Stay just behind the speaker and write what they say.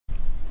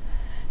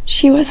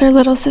She was her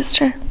little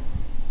sister.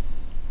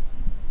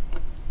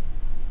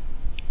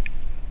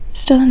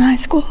 Still in high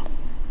school.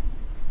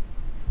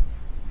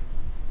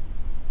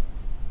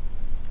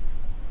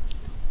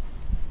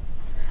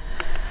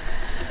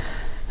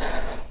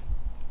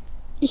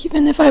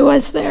 Even if I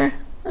was there,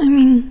 I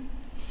mean,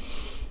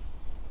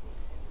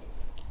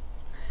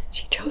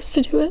 she chose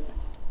to do it.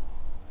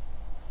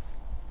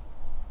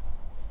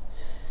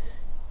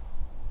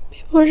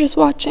 People are just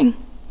watching.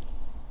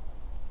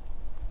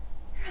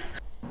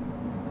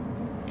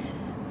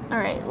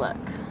 Alright, look.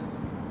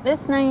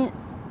 This night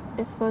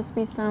is supposed to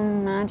be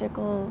some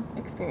magical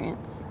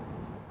experience.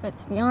 But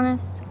to be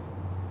honest,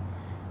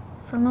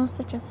 for most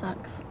it just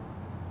sucks.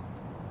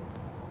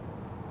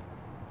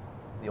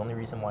 The only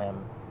reason why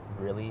I'm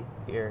really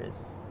here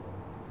is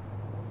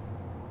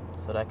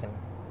so that I can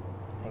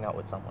hang out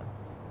with someone.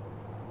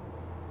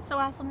 So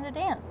ask them to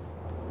dance.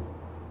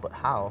 But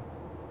how?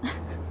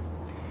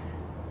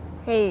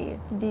 Hey,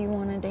 do you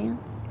want to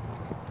dance?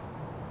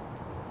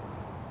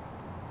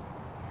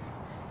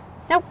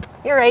 Nope,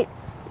 you're right.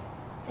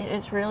 It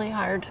is really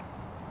hard.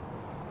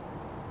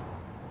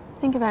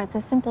 Think about it, it's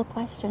a simple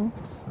question.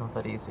 It's not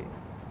that easy.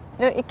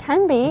 It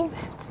can be.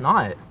 It's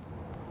not.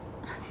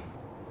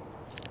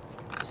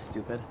 This is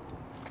stupid.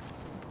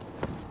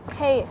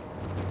 Hey.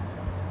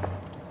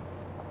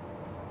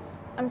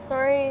 I'm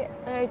sorry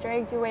that I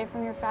dragged you away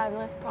from your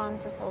fabulous prom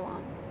for so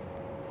long.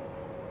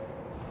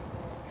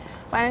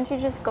 Why don't you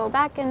just go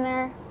back in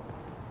there,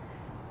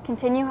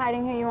 continue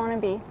hiding who you want to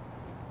be.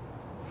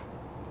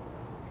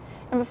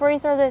 And before you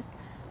throw this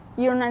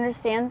 "you don't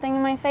understand" thing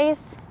in my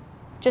face,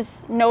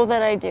 just know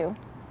that I do.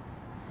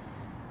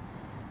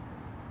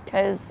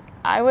 Because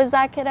I was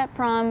that kid at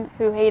prom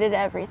who hated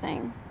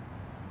everything.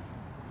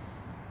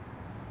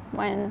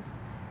 When,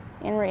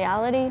 in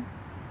reality,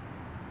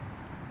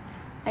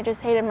 I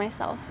just hated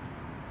myself.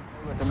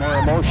 With more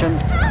emotion,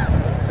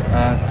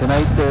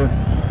 tonight,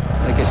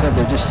 like I said,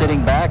 they're just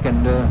sitting back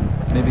and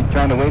maybe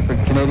trying to wait for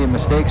Canadian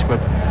mistakes,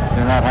 but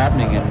they're not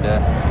happening, and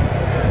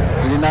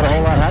really not a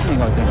whole lot happening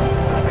out there.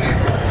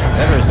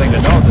 Interesting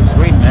to note that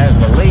Sweden has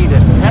the lead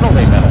in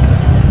penalty minutes.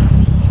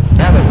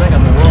 Now the thing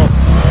in the world.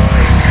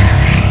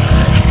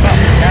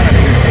 Canada